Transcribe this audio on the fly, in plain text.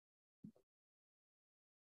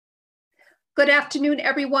Good afternoon,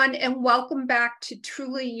 everyone, and welcome back to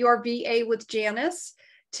Truly Your VA with Janice.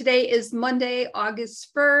 Today is Monday,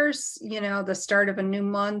 August 1st, the start of a new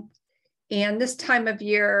month. And this time of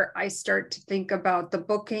year, I start to think about the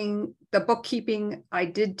bookkeeping I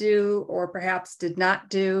did do or perhaps did not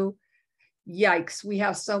do. Yikes, we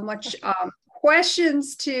have so much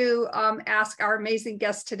questions to ask our amazing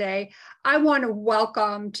guest today. I want to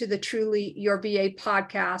welcome to the Truly Your VA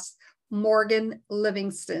podcast, Morgan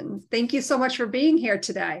Livingston. Thank you so much for being here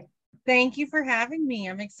today. Thank you for having me.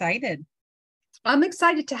 I'm excited. I'm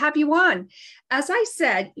excited to have you on. As I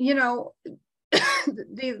said, the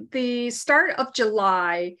start of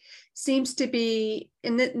July seems to be,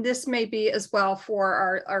 and this may be as well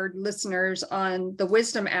for our listeners on the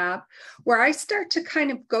Wisdom app, where I start to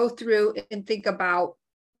kind of go through and think about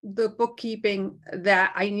the bookkeeping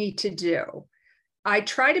that I need to do. I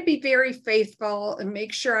try to be very faithful and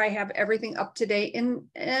make sure I have everything up to date,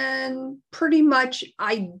 and pretty much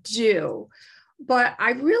I do. But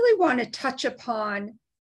I really want to touch upon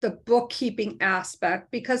the bookkeeping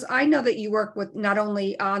aspect, because I know that you work with not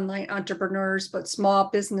only online entrepreneurs, but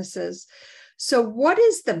small businesses. So what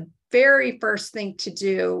is the very first thing to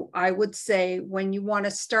do, I would say, when you want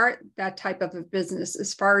to start that type of a business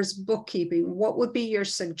as far as bookkeeping? What would be your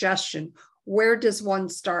suggestion? Where does one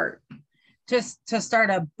start? Just to start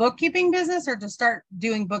a bookkeeping business, or to start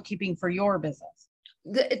doing bookkeeping for your business?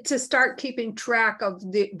 To start keeping track of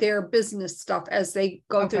their business stuff as they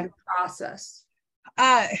go through the process.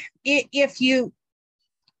 If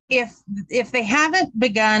they haven't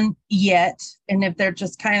begun yet, and if they're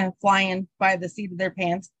just kind of flying by the seat of their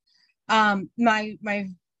pants,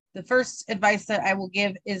 the first advice that I will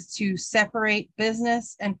give is to separate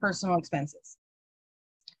business and personal expenses.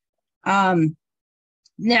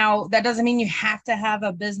 Now, that doesn't mean you have to have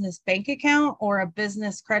a business bank account or a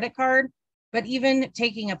business credit card, but even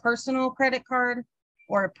taking a personal credit card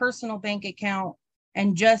or a personal bank account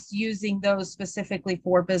and just using those specifically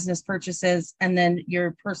for business purchases, and then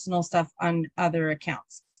your personal stuff on other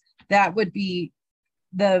accounts. That would be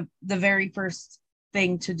the very first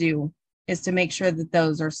thing to do, is to make sure that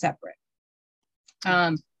those are separate.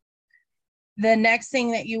 The next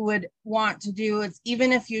thing that you would want to do is,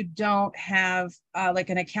 even if you don't have like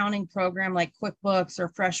an accounting program like QuickBooks or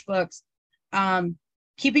FreshBooks,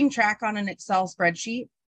 keeping track on an Excel spreadsheet,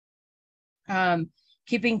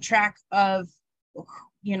 keeping track of,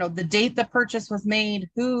 the date the purchase was made,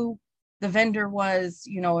 who the vendor was,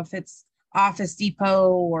 if it's Office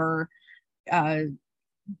Depot or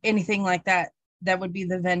anything like that, that would be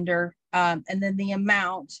the vendor, and then the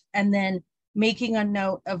amount, and then making a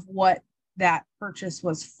note of what that purchase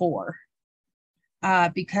was for,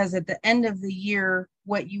 because at the end of the year,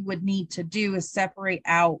 what you would need to do is separate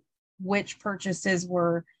out which purchases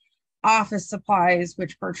were office supplies,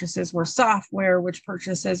 which purchases were software, which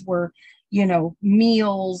purchases were,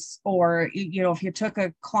 meals, or, if you took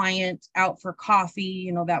a client out for coffee,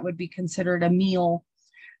 that would be considered a meal.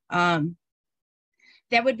 That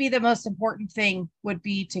would be the most important thing, would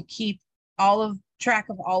be to keep track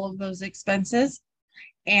of all of those expenses.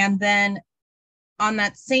 And then on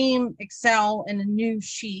that same Excel in a new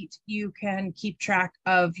sheet, you can keep track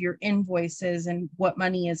of your invoices and what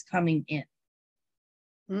money is coming in.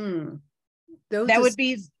 That would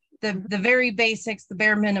be the very basics, the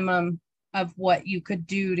bare minimum of what you could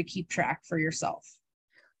do to keep track for yourself.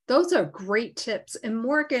 Those are great tips. And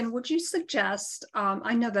Morgan, would you suggest,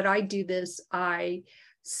 I know that I do this, I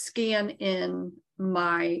scan in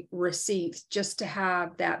my receipts just to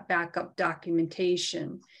have that backup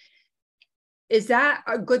documentation. Is that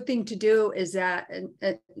a good thing to do?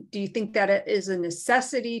 Do you think that it is a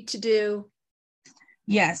necessity to do?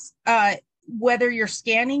 Yes. Whether you're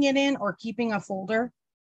scanning it in or keeping a folder,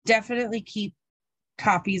 definitely keep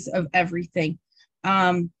copies of everything.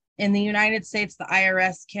 In the United States, the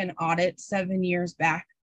IRS can audit 7 years back.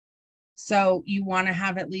 So you want to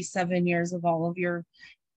have at least 7 years of all of your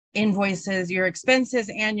invoices, your expenses,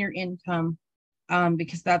 and your income,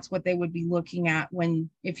 because that's what they would be looking at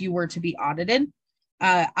if you were to be audited.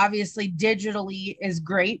 Obviously, digitally is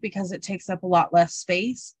great because it takes up a lot less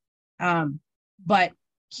space, but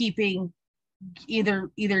keeping either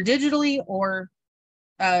digitally or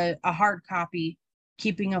a hard copy,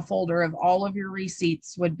 keeping a folder of all of your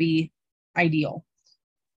receipts would be ideal.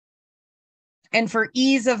 And for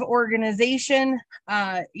ease of organization,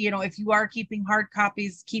 if you are keeping hard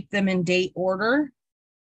copies, keep them in date order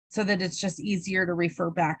so that it's just easier to refer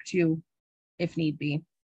back to if need be.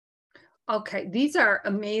 Okay, these are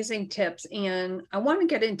amazing tips. And I want to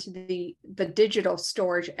get into the digital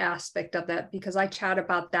storage aspect of that, because I chat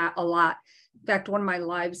about that a lot. In fact, one of my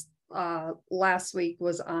last week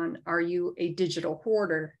was on, are you a digital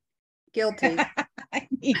hoarder? Guilty.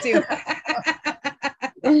 Me too.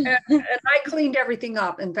 And I cleaned everything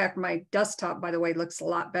up. In fact, my desktop, by the way, looks a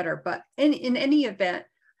lot better. But in any event,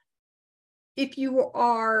 if you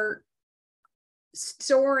are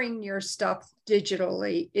storing your stuff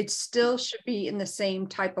digitally, it still should be in the same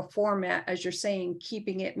type of format as you're saying,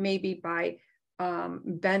 keeping it maybe by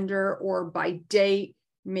vendor or by date,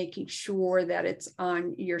 making sure that it's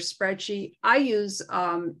on your spreadsheet. I use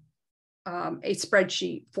a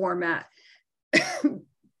spreadsheet format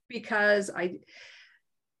because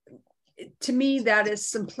to me, that is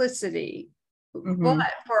simplicity. Mm-hmm.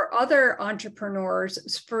 But for other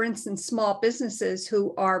entrepreneurs, for instance, small businesses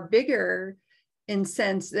who are bigger in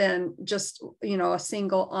sense than just, a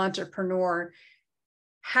single entrepreneur,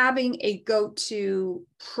 having a go-to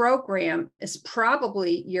program is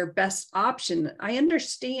probably your best option. I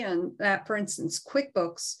understand that, for instance,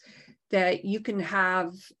 QuickBooks, that you can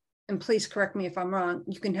have, and please correct me if I'm wrong,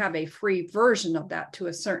 you can have a free version of that to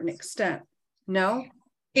a certain extent. No?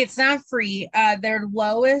 It's not free. Their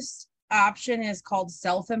lowest option is called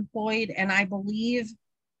self-employed, and I believe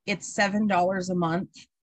it's $7 a month.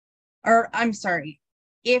 Or I'm sorry,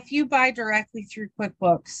 if you buy directly through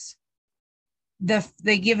QuickBooks,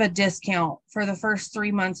 they give a discount for the first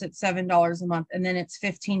 3 months at $7 a month, and then it's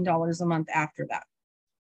 $15 a month after that.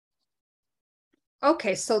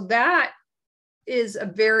 Okay, so that is a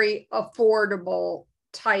very affordable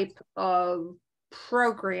type of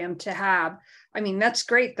program to have. I mean, that's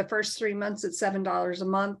great. The first 3 months at $7 a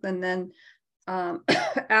month, and then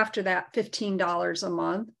after that, $15 a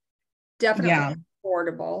month. Definitely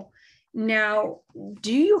affordable. Now,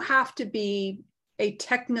 do you have to be a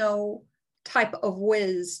techno type of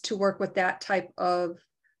whiz to work with that type of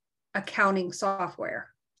accounting software?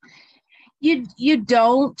 You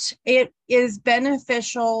don't. It is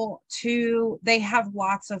beneficial to, they have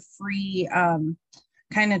lots of free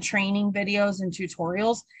kind of training videos and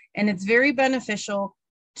tutorials, and it's very beneficial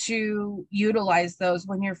to utilize those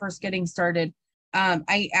when you're first getting started.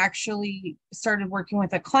 I actually started working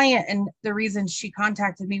with a client, and the reason she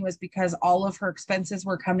contacted me was because all of her expenses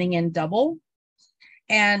were coming in double.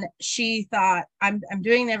 And she thought, I'm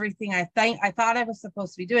doing everything I thought I was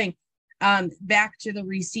supposed to be doing. Back to the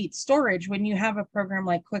receipt storage, when you have a program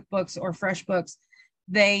like QuickBooks or FreshBooks,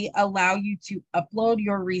 they allow you to upload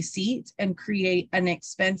your receipt and create an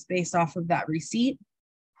expense based off of that receipt,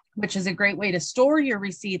 which is a great way to store your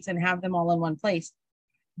receipts and have them all in one place.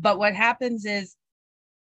 But what happens is,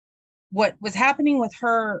 what was happening with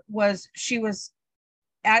her was she was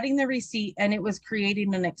adding the receipt and it was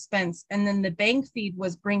creating an expense, and then the bank feed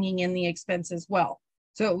was bringing in the expense as well.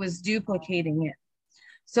 So it was duplicating it.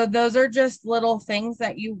 So those are just little things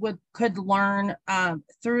that you could learn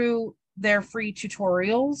through their free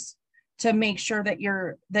tutorials to make sure that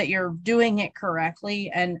you're doing it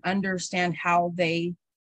correctly and understand how they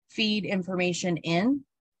feed information in.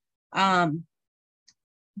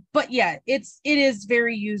 But yeah, it is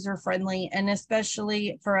very user friendly, and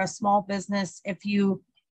especially for a small business, if you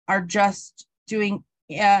are just doing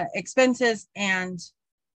expenses and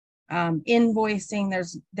invoicing,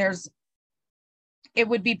 it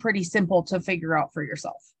would be pretty simple to figure out for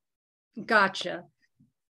yourself. Gotcha.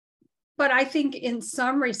 But I think in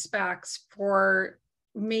some respects, for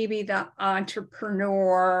maybe the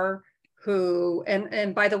entrepreneur who,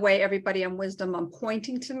 and by the way, everybody on Wisdom, I'm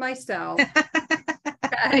pointing to myself.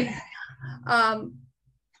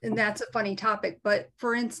 And that's a funny topic, but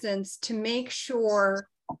for instance, to make sure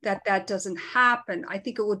that doesn't happen, I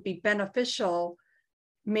think it would be beneficial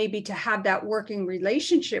maybe to have that working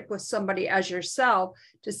relationship with somebody as yourself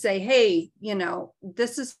to say, hey,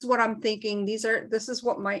 this is what I'm thinking. This is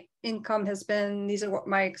what my income has been. These are what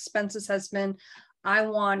my expenses has been. I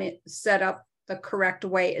want it set up the correct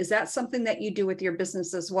way. Is that something that you do with your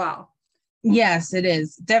business as well? Yes, it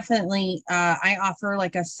is. Definitely. I offer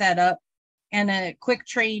like a setup and a quick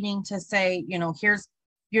training to say, here's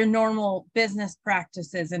your normal business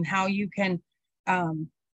practices and how you can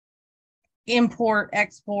import,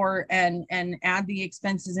 export, and add the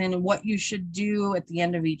expenses in, and what you should do at the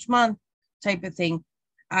end of each month type of thing.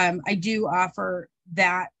 I do offer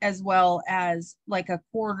that, as well as like a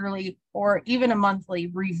quarterly or even a monthly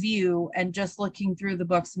review, and just looking through the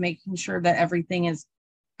books, making sure that everything is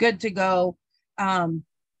good to go, and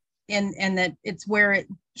that it's where it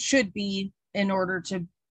should be, in order to,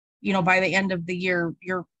 by the end of the year,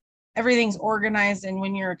 everything's organized. And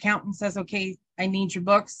when your accountant says, okay, I need your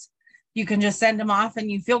books, you can just send them off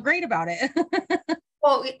and you feel great about it.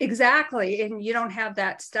 Well, exactly. And you don't have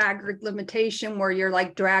that staggered limitation where you're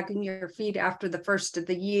like dragging your feet after the first of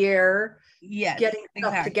the year, Yes, getting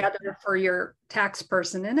stuff exactly. together for your tax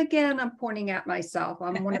person. And again, I'm pointing at myself.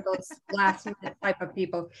 I'm one of those last minute type of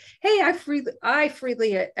people. Hey, I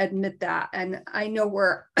freely admit that. And I know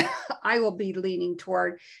where I will be leaning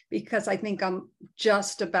toward, because I think I'm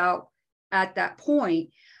just about at that point.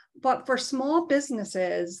 But for small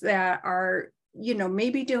businesses that are,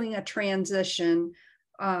 maybe doing a transition,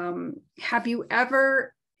 have you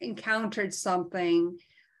ever encountered something,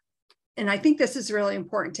 and I think this is really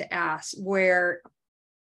important to ask, where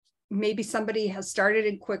maybe somebody has started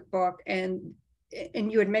in QuickBook and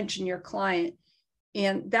you had mentioned your client,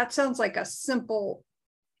 and that sounds like a simple,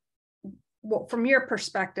 well, from your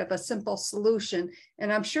perspective, a simple solution.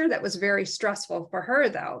 And I'm sure that was very stressful for her,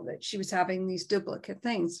 though, that she was having these duplicate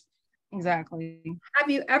things. Exactly. Have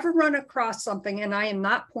you ever run across something, and I am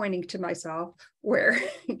not pointing to myself, where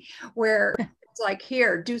where it's like,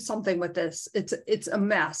 here, do something with this. It's a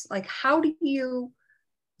mess. Like, how do you,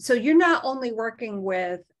 so you're not only working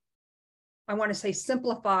with, I want to say,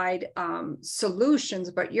 simplified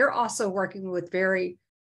solutions, but you're also working with very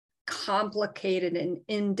complicated and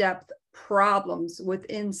in-depth problems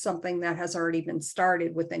within something that has already been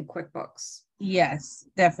started within QuickBooks. Yes,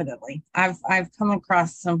 definitely. I've come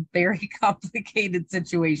across some very complicated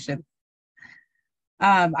situations.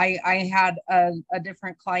 I had a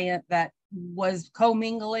different client that was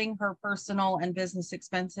commingling her personal and business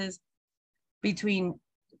expenses between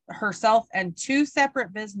herself and two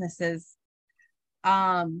separate businesses.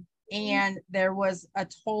 And there was a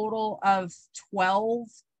total of 12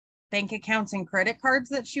 bank accounts and credit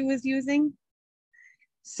cards that she was using.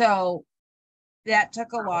 So that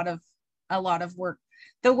took a lot of work.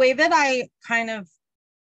 The way that I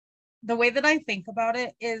think about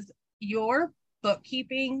it is, your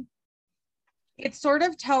bookkeeping, it sort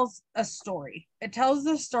of tells a story. It tells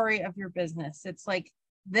the story of your business. It's like,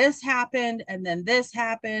 this happened, and then this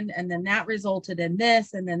happened, and then that resulted in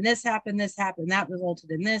this, and then this happened, that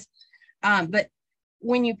resulted in this. But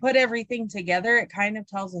when you put everything together, it kind of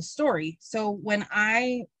tells a story. So when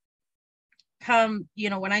I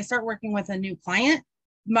start working with a new client,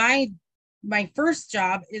 my first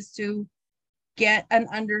job is to get an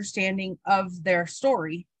understanding of their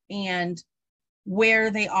story and where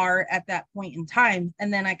they are at that point in time.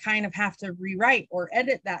 And then I kind of have to rewrite or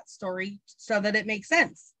edit that story so that it makes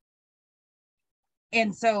sense.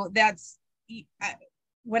 And so that's,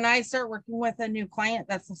 when I start working with a new client,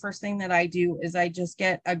 that's the first thing that I do, is I just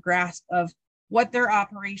get a grasp of what their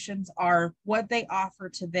operations are, what they offer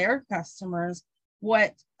to their customers,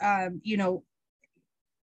 what,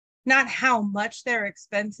 not how much their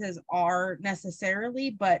expenses are necessarily,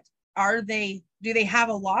 but do they have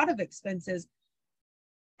a lot of expenses?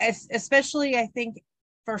 Especially, I think,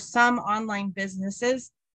 for some online businesses,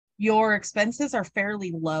 your expenses are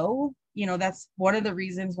fairly low. That's one of the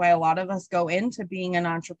reasons why a lot of us go into being an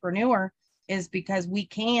entrepreneur, is because we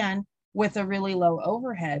can with a really low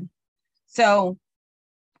overhead. So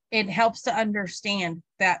it helps to understand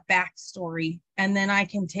that backstory, and then I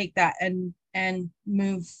can take that and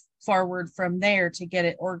move forward from there to get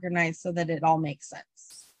it organized so that it all makes sense.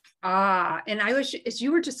 And as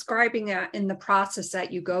you were describing that in the process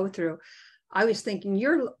that you go through, I was thinking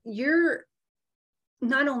you're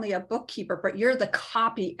not only a bookkeeper, but you're the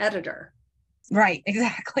copy editor. Right,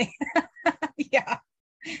 exactly. Yeah,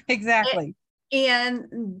 exactly. And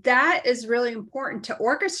that is really important to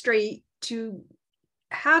orchestrate, to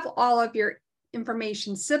have all of your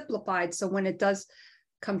information simplified. So when it does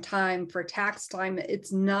come time for tax time,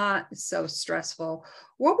 it's not so stressful.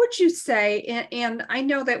 What would you say? And I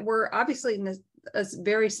know that we're obviously in a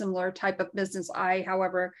very similar type of business. I,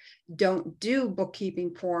 however, don't do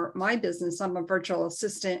bookkeeping for my business. I'm a virtual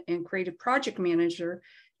assistant and creative project manager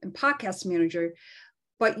and podcast manager,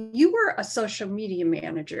 but you were a social media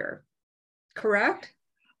manager, correct?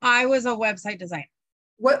 I was a website designer.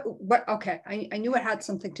 What, okay. I knew it had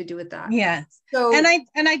something to do with that. Yes. So, and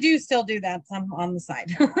I do still do that some on the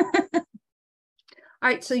side. all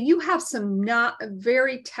right. So you have some not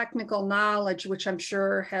very technical knowledge, which I'm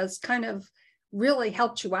sure has kind of really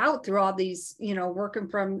helped you out through all these, working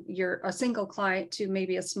from a single client to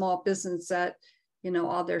maybe a small business that,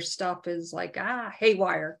 all their stuff is like,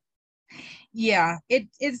 haywire. Yeah,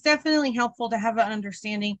 it's definitely helpful to have an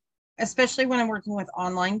understanding, especially when I'm working with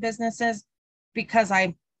online businesses, because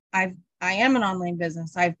I am an online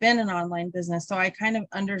business. I've been an online business, so I kind of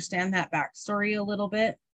understand that backstory a little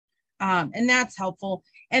bit, and that's helpful.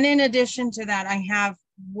 And in addition to that, I have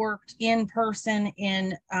worked in person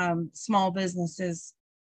in small businesses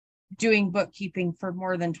doing bookkeeping for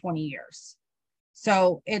more than 20 years.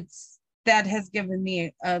 So that has given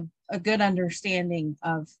me a good understanding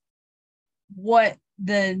of what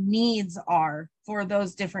the needs are for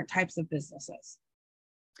those different types of businesses.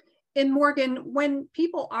 And Morgan, when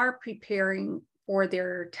people are preparing for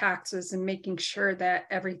their taxes and making sure that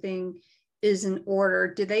everything is in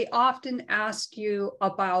order, do they often ask you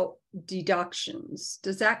about deductions?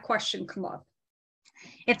 Does that question come up?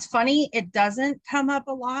 It's funny, it doesn't come up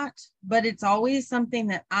a lot, but it's always something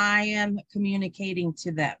that I am communicating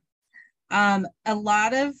to them. A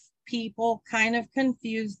lot of people kind of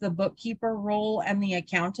confuse the bookkeeper role and the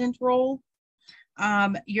accountant role.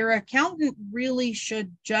 Your accountant really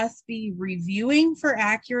should just be reviewing for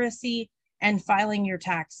accuracy and filing your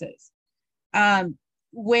taxes.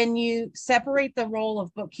 When you separate the role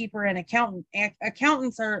of bookkeeper and accountant,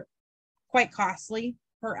 accountants are quite costly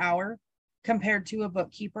per hour compared to a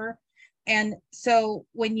bookkeeper. And so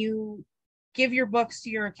when you give your books to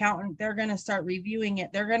your accountant, they're going to start reviewing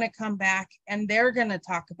it. They're going to come back and they're going to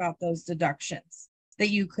talk about those deductions that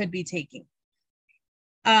you could be taking.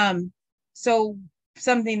 So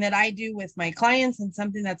something that I do with my clients and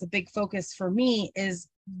something that's a big focus for me is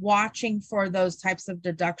watching for those types of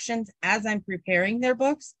deductions as I'm preparing their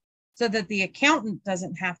books so that the accountant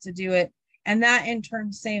doesn't have to do it. And that in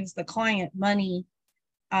turn saves the client money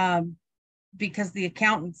because the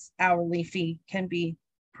accountant's hourly fee can be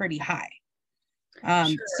pretty high. Sure.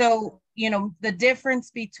 So, the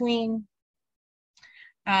difference between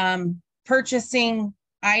purchasing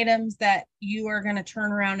items that you are going to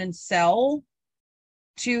turn around and sell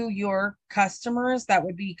to your customers, that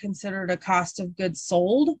would be considered a cost of goods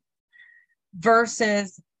sold,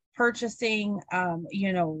 versus purchasing,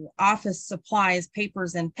 office supplies,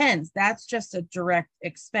 papers, and pens. That's just a direct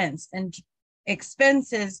expense, and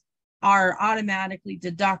expenses are automatically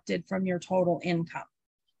deducted from your total income.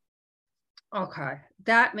 Okay,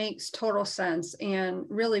 that makes total sense and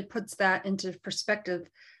really puts that into perspective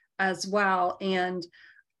as well. And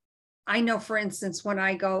I know, for instance, when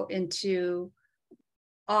I go into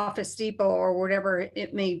Office Depot or whatever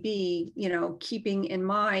it may be, keeping in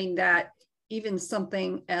mind that even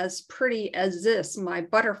something as pretty as this, my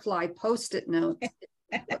butterfly Post-it notes,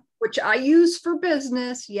 which I use for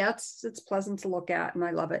business, yes, it's pleasant to look at and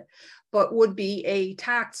I love it, but would be a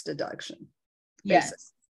tax deduction. Basically.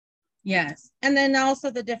 Yes. And then also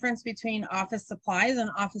the difference between office supplies and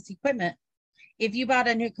office equipment. If you bought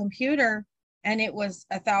a new computer and it was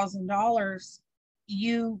 $1,000,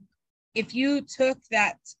 if you took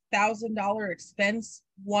that $1,000 expense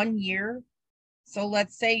 1 year, so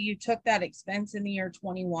let's say you took that expense in the year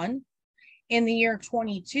 21, in the year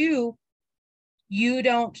 22, you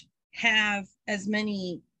don't have as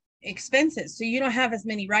many expenses. So you don't have as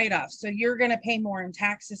many write-offs. So you're going to pay more in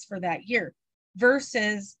taxes for that year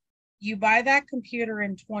versus you buy that computer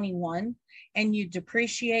in 21 and you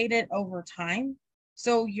depreciate it over time.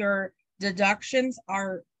 So your deductions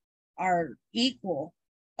are equal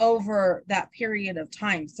over that period of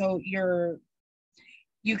time. So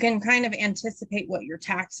you can kind of anticipate what your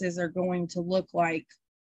taxes are going to look like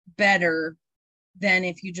better than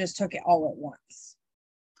if you just took it all at once.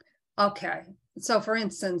 Okay. So for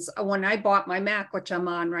instance, when I bought my Mac, which I'm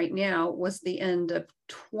on right now, was the end of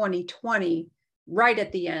 2020, right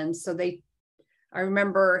at the end. So I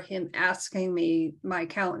remember him asking me, my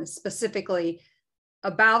accountant specifically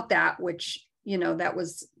about that, which, that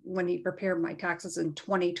was when he prepared my taxes in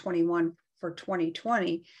 2021 for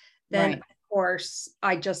 2020. Then, right. Of course,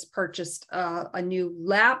 I just purchased a new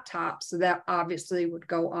laptop. So that obviously would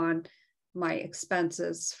go on my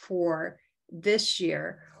expenses for this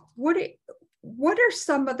year. What are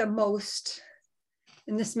some of the most,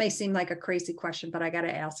 and this may seem like a crazy question, but I got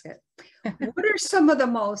to ask it. What are some of the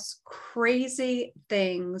most crazy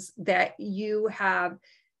things that you have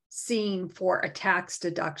seen for a tax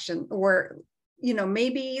deduction? Or,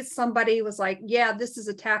 maybe somebody was like, yeah, this is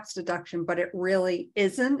a tax deduction, but it really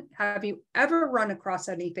isn't. Have you ever run across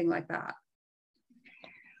anything like that?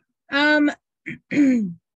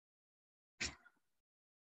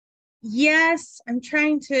 Yes, I'm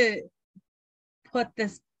trying to put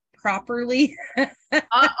this properly.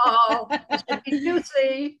 Uh-oh, this should be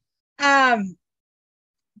juicy.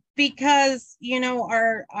 Because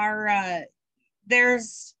our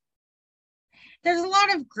there's a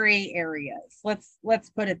lot of gray areas. Let's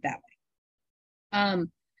put it that way.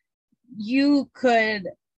 You could,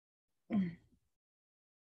 and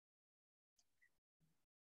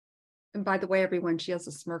by the way, everyone, she has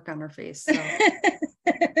a smirk on her face. So.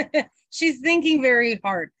 She's thinking very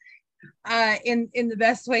hard. In the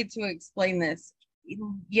best way to explain this,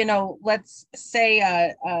 let's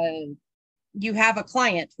say you have a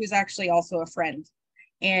client who's actually also a friend,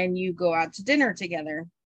 and you go out to dinner together.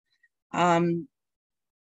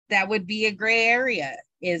 That would be a gray area.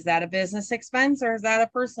 Is that a business expense or is that a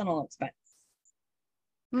personal expense?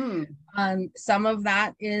 Some of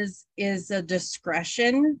that is a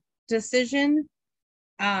discretion decision,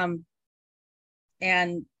 and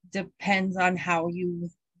depends on how you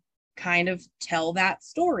kind of tell that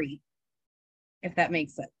story, if that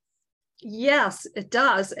makes sense. Yes, it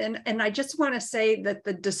does. And I just want to say that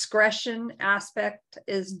the discretion aspect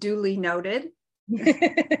is duly noted.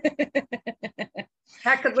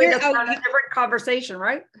 That could lead us on a different conversation,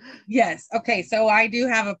 right? Yes. Okay. So I do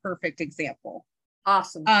have a perfect example.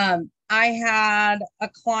 Awesome. I had a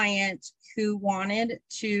client who wanted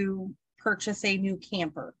to purchase a new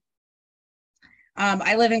camper.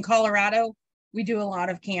 I live in Colorado. We do a lot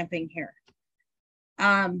of camping here.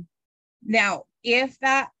 Now, if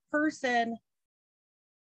that person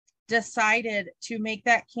decided to make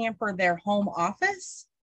that camper their home office,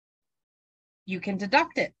 you can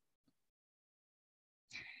deduct it.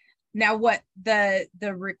 Now, what the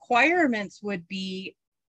requirements would be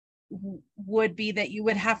that you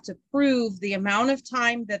would have to prove the amount of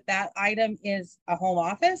time that that item is a home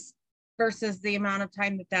office versus the amount of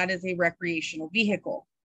time that that is a recreational vehicle.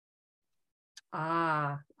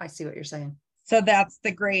 Ah, I see what you're saying. So that's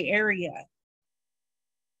the gray area.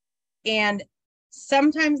 And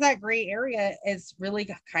sometimes that gray area is really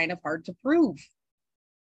kind of hard to prove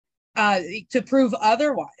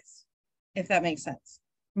otherwise, if that makes sense.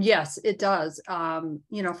 Yes, it does.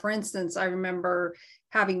 For instance, I remember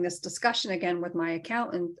having this discussion again with my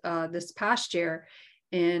accountant this past year,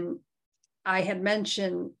 and I had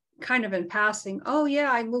mentioned kind of in passing, oh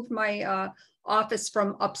yeah, I moved my office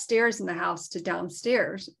from upstairs in the house to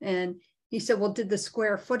downstairs. And he said, well, did the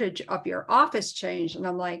square footage of your office change? And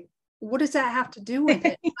I'm like, what does that have to do with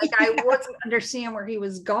it? Like, I wasn't understand where he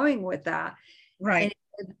was going with that. Right.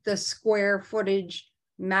 And the square footage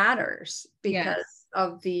matters because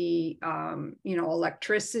of the,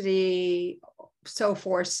 electricity, so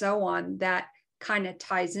forth, so on, that kind of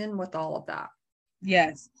ties in with all of that.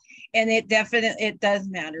 Yes. And it does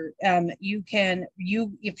matter.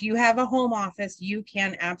 If you have a home office, you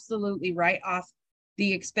can absolutely write off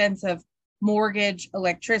the expense of mortgage,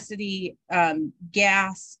 electricity,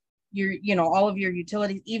 gas, all of your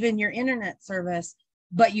utilities, even your internet service,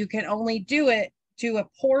 but you can only do it to a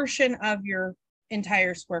portion of your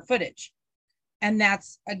entire square footage. And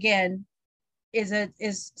that's, again,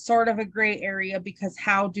 is sort of a gray area, because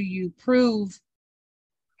how do you prove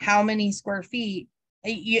how many square feet?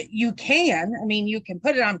 You can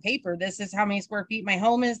put it on paper. This is how many square feet my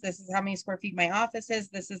home is. This is how many square feet my office is.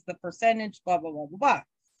 This is the percentage, blah, blah, blah, blah,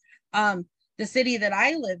 blah. The city that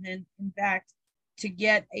I live in fact, to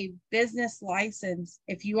get a business license,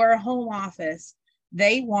 if you are a home office,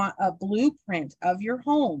 they want a blueprint of your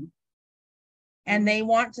home. And they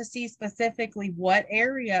want to see specifically what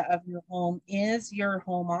area of your home is your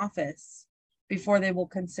home office before they will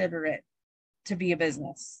consider it to be a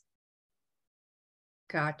business.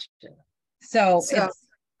 Gotcha. So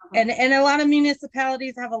and a lot of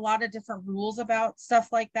municipalities have a lot of different rules about stuff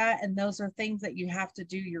like that. And those are things that you have to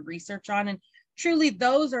do your research on. And truly,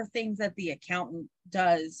 those are things that the accountant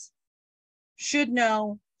should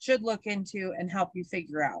know, should look into, and help you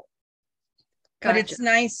figure out. Gotcha. But it's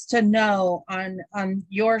nice to know on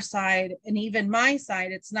your side, and even my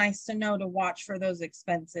side, it's nice to know to watch for those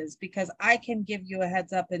expenses, because I can give you a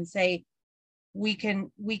heads up and say, we can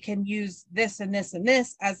use this and this and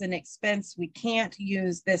this as an expense. We can't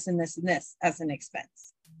use this and this and this as an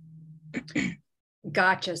expense.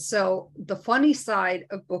 Gotcha. So the funny side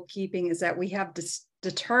of bookkeeping is that we have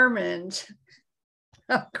determined,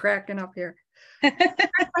 I'm cracking up here. I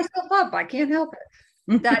crack myself up. I can't help it.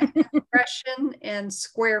 That impression and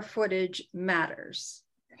square footage matters.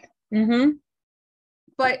 Mm-hmm.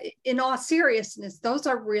 But in all seriousness, those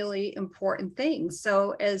are really important things.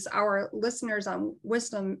 So as our listeners on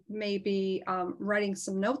Wisdom may be writing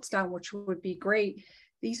some notes down, which would be great,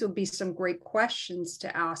 these would be some great questions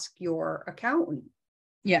to ask your accountant.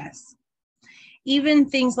 Yes. Even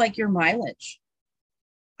things like your mileage.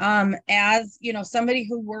 As somebody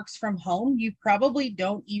who works from home, you probably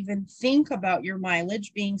don't even think about your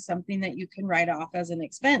mileage being something that you can write off as an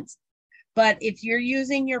expense. But if you're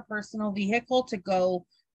using your personal vehicle to go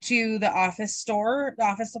to the office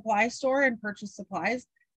supply store and purchase supplies,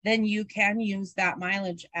 then you can use that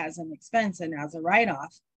mileage as an expense and as a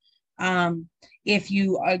write-off. If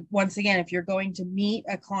you, once again, if you're going to meet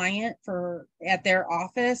a client at their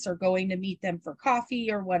office, or going to meet them for coffee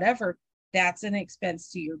or whatever, that's an expense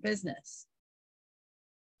to your business.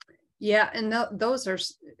 Yeah, and those are,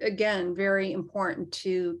 again, very important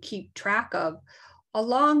to keep track of.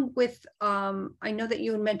 along with, I know that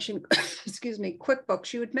you had mentioned, excuse me,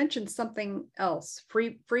 QuickBooks, you had mentioned something else,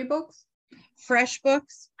 free books?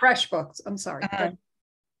 FreshBooks. Fresh books, I'm sorry.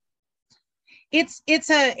 It's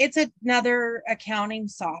another accounting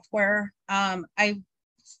software.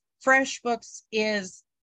 FreshBooks is,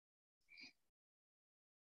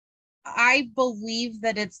 I believe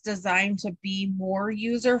that it's designed to be more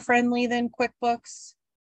user friendly than QuickBooks.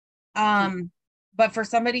 But for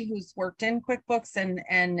somebody who's worked in QuickBooks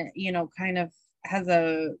and you know, kind of has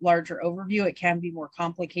a larger overview, it can be more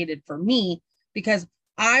complicated for me because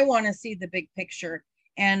I want to see the big picture.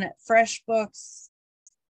 And FreshBooks,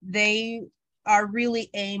 they are really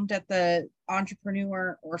aimed at the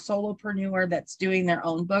entrepreneur or solopreneur that's doing their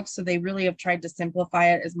own books. So they really have tried to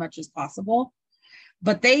simplify it as much as possible.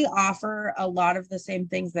 But they offer a lot of the same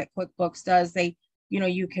things that QuickBooks does. They, you know,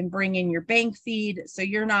 you can bring in your bank feed, so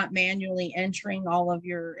you're not manually entering all of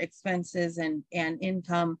your expenses and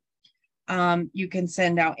income. You can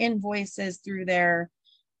send out invoices through there.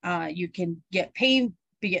 You can get paid,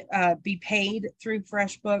 be paid through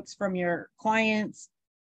FreshBooks from your clients.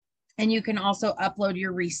 And you can also upload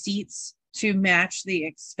your receipts to match the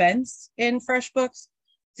expense in FreshBooks.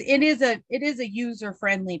 It is a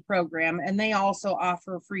user-friendly program, and they also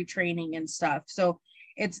offer free training and stuff. So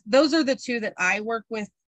those are the two that I work with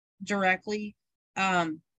directly.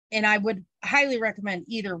 And I would highly recommend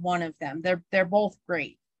either one of them. They're both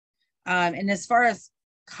great. And as far as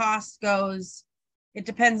cost goes, it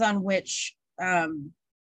depends on which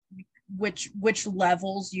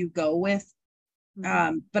levels you go with.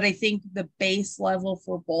 But I think the base level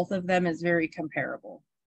for both of them is very comparable.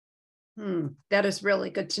 That is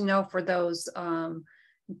really good to know for those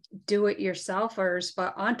do-it-yourselfers,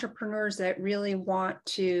 but entrepreneurs that really want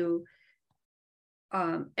to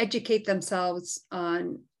educate themselves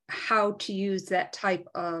on how to use that type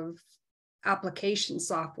of application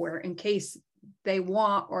software in case they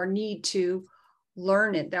want or need to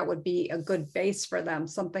learn it. That would be a good base for them,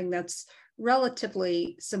 something that's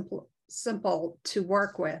relatively simple to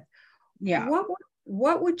work with. Yeah.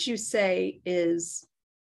 What would you say is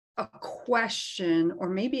a question or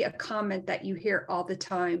maybe a comment that you hear all the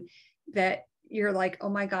time that you're like, oh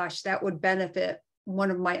my gosh, that would benefit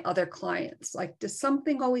one of my other clients? Like, does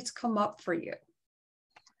something always come up for you?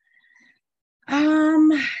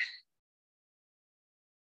 The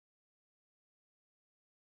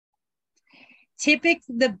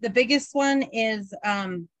biggest one is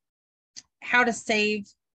how to save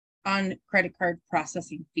on credit card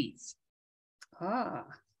processing fees.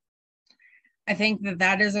 I think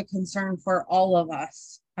that is a concern for all of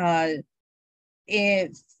us.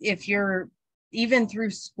 If you're even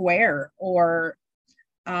through Square or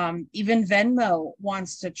even Venmo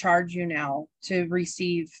wants to charge you now to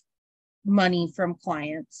receive money from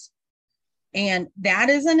clients, and that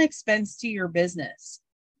is an expense to your business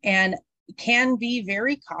and can be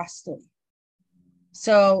very costly.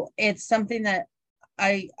 So it's something that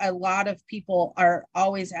a lot of people are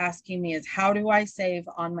always asking me is, how do I save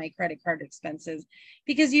on my credit card expenses?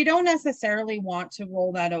 Because you don't necessarily want to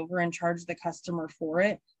roll that over and charge the customer for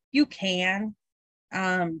it. You can,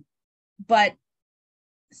 but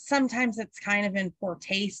sometimes it's kind of in poor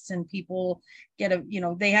taste, and people get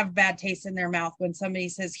they have bad taste in their mouth when somebody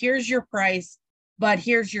says, here's your price, but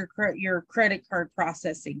here's your credit card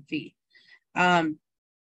processing fee.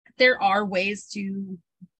 There are ways to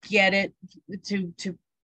get it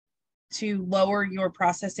to lower your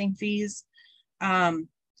processing fees,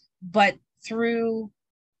 but through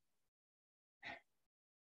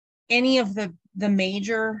any of the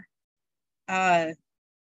major I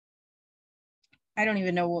don't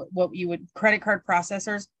even know what you would, credit card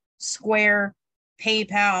processors, Square,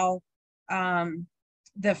 PayPal, the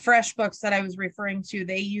FreshBooks that I was referring to,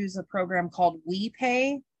 they use a program called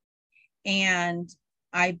WePay, and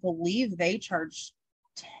I believe they charge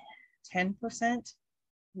 10%.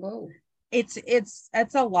 Whoa. It's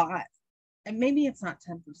a lot. And maybe it's not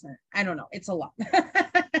 10%. I don't know. It's a lot.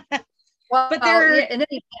 Well, but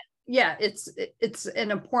it's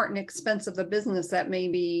an important expense of the business that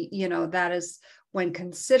maybe, that is when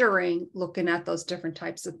considering looking at those different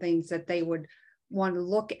types of things that they would want to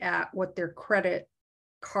look at what their credit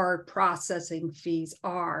card processing fees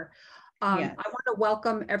are. Yes. I want to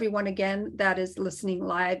welcome everyone again that is listening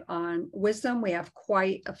live on Wisdom. We have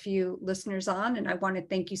quite a few listeners on, and I want to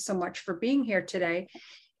thank you so much for being here today.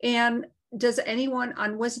 And does anyone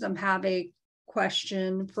on Wisdom have a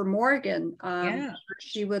question for Morgan? Yeah.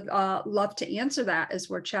 She would love to answer that as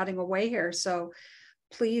we're chatting away here. So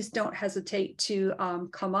please don't hesitate to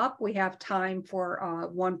come up. We have time for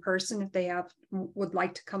one person if they would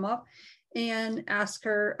like to come up and ask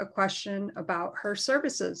her a question about her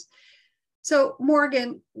services. So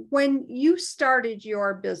Morgan, when you started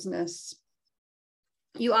your business,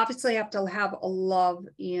 you obviously have to have a love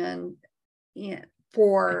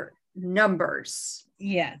for numbers.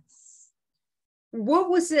 Yes. What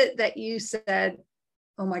was it that you said,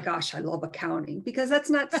 oh my gosh, I love accounting? Because that's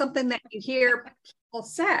not something that you hear people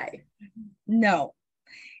say. No,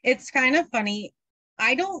 it's kind of funny.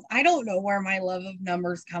 I don't know where my love of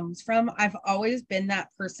numbers comes from. I've always been that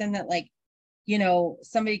person that, like, you know,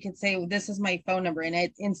 somebody could say, well, this is my phone number, and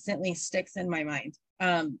it instantly sticks in my mind.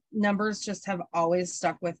 Numbers just have always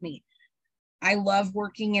stuck with me. I love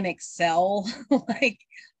working in Excel. Like,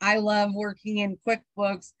 I love working in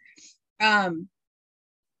QuickBooks. As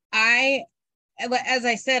I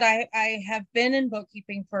said, I have been in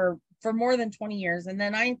bookkeeping for more than 20 years. And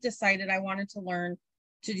then I decided I wanted to learn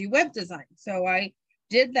to do web design. So I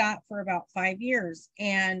did that for about 5 years.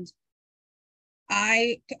 And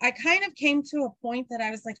I kind of came to a point that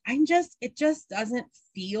I was like, it just doesn't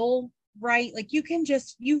feel right. Like, you feel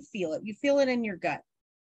it in your gut.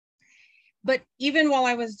 But even while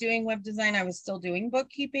I was doing web design, I was still doing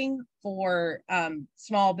bookkeeping for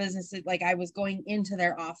small businesses. Like, I was going into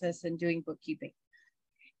their office and doing bookkeeping.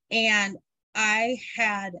 And I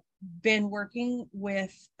had been working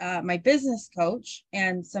with my business coach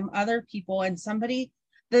and some other people, and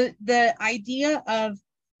the idea of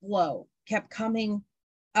flow kept coming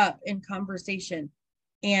up in conversation.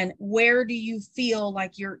 And where do you feel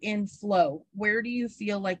like you're in flow? Where do you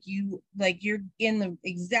feel like you're in the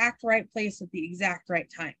exact right place at the exact right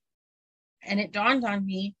time? And it dawned on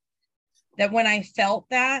me that when I felt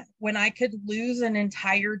that, when I could lose an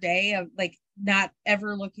entire day of, like, not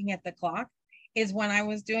ever looking at the clock, is when I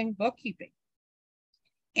was doing bookkeeping.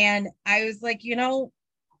 And I was like,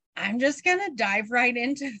 I'm just going to dive right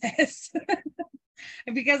into this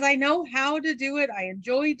because I know how to do it. I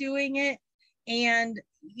enjoy doing it. And,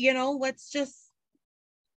 let's just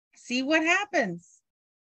see what happens.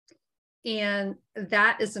 And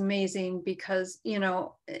that is amazing because, and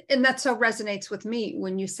that so resonates with me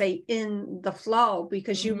when you say in the flow,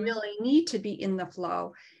 because you really need to be in the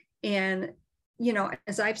flow. And,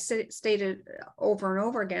 as I've stated over and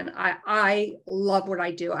over again, I love what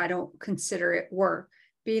I do. I don't consider it work.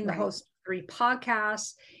 Being the host of 3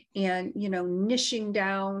 podcasts and, niching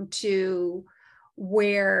down to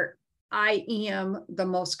where I am the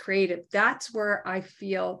most creative. That's where I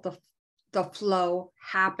feel the flow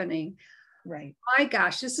happening. Right. My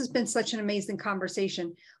gosh, this has been such an amazing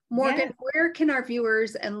conversation. Morgan, where can our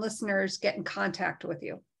viewers and listeners get in contact with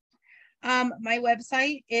you? My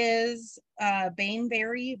website is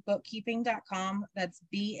baneberrybookkeeping.com. That's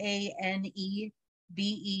BANEBERRY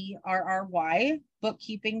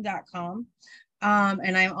bookkeeping.com.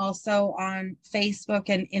 And I'm also on Facebook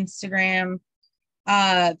and Instagram.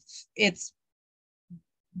 It's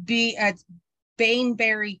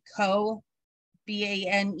Baneberry Co.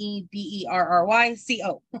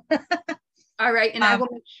 BANEBERRYCO. All right. And I will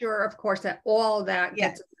make sure, of course, that all of that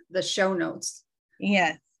gets the show notes.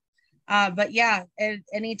 Yes. But yeah,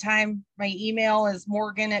 anytime, my email is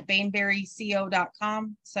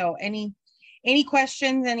morgan@baneberryco.com. So any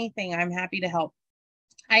questions, anything, I'm happy to help.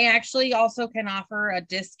 I actually also can offer a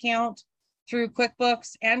discount through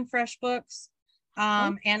QuickBooks and FreshBooks.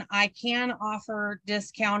 And I can offer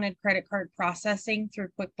discounted credit card processing through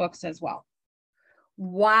QuickBooks as well.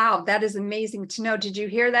 Wow, that is amazing to know. Did you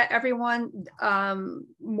hear that, everyone?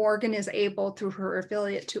 Morgan is able, through her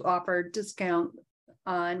affiliate, to offer discount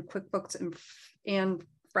on QuickBooks and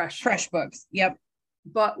FreshBooks. Yep.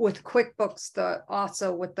 But with QuickBooks,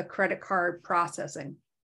 also with the credit card processing.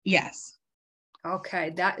 Yes. Okay,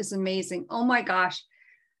 that is amazing. Oh my gosh.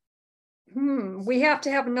 We have to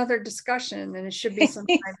have another discussion, and it should be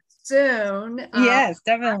sometime soon. Yes,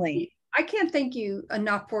 definitely. I can't thank you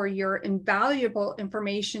enough for your invaluable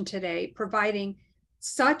information today. Providing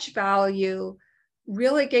such value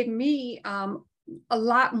really gave me a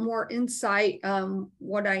lot more insight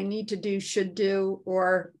what I need to do, should do,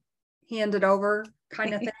 or hand it over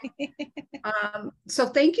kind of thing. So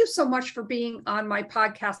thank you so much for being on my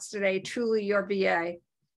podcast today. Truly Your VA.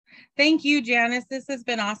 Thank you, Janice. This has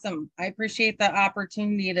been awesome. I appreciate the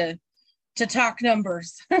opportunity to talk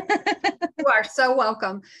numbers. You are so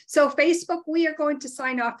welcome. So Facebook, we are going to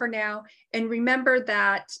sign off for now. And remember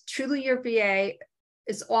that Truly Your VA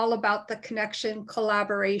is all about the connection,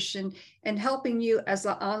 collaboration, and helping you as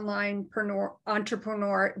an online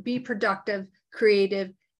entrepreneur be productive,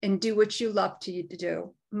 creative, and do what you love to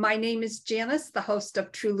do. My name is Janice, the host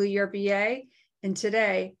of Truly Your VA, And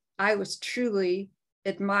today I was truly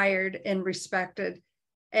admired and respected,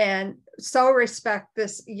 and so respect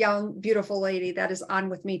this young, beautiful lady that is on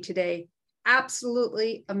with me today.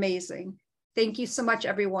 Absolutely amazing. Thank you so much,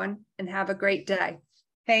 everyone, and have a great day.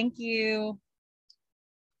 Thank you.